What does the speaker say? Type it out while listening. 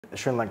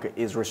Sri Lanka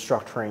is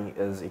restructuring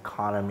its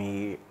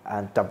economy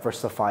and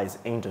diversifies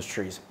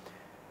industries.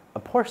 A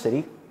port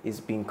city is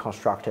being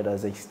constructed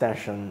as an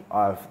extension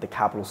of the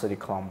capital city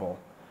Colombo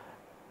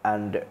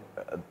and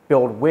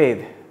built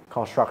with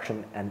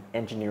construction and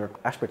engineering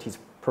expertise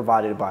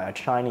provided by a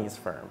Chinese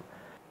firm.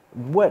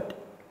 What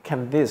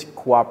can this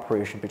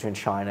cooperation between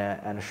China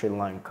and Sri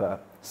Lanka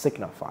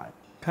signify?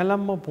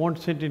 Colombo Port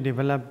City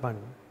development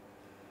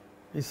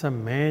is a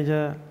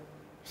major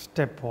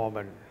step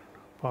forward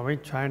for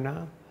which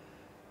China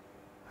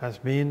has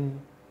been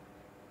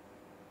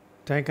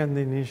taken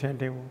the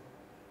initiative,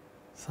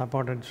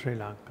 supported Sri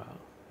Lanka.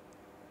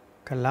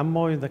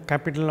 Colombo is the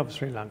capital of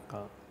Sri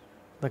Lanka,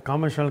 the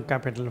commercial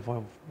capital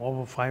for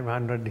over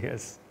 500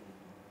 years.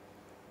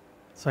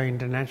 So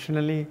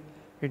internationally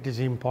it is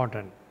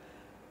important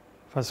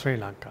for Sri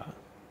Lanka.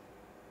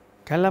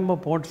 Colombo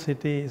Port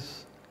City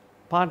is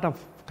part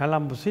of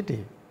Colombo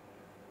City,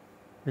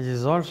 which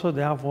is also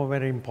therefore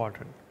very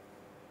important.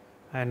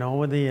 And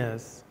over the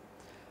years,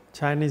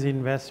 Chinese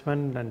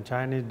investment and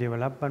Chinese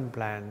development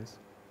plans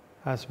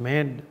has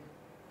made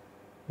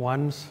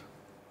once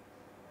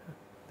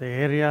the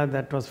area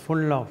that was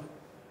full of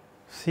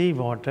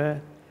seawater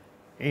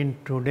in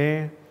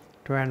today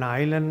to an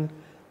island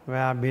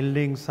where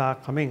buildings are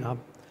coming up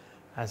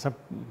as a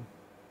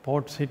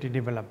port city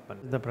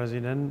development. The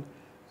President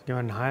has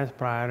given highest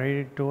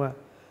priority to a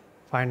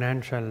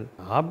financial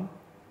hub.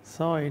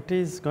 So it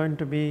is going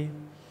to be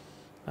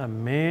a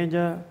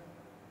major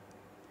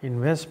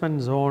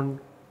investment zone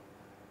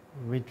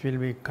which will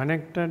be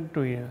connected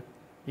to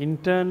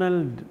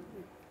internal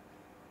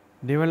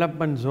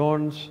development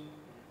zones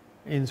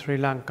in Sri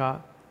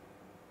Lanka,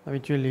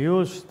 which will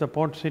use the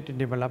port city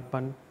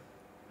development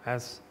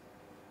as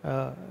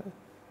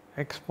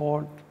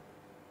export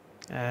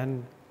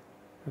and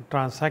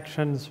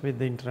transactions with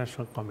the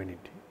international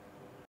community.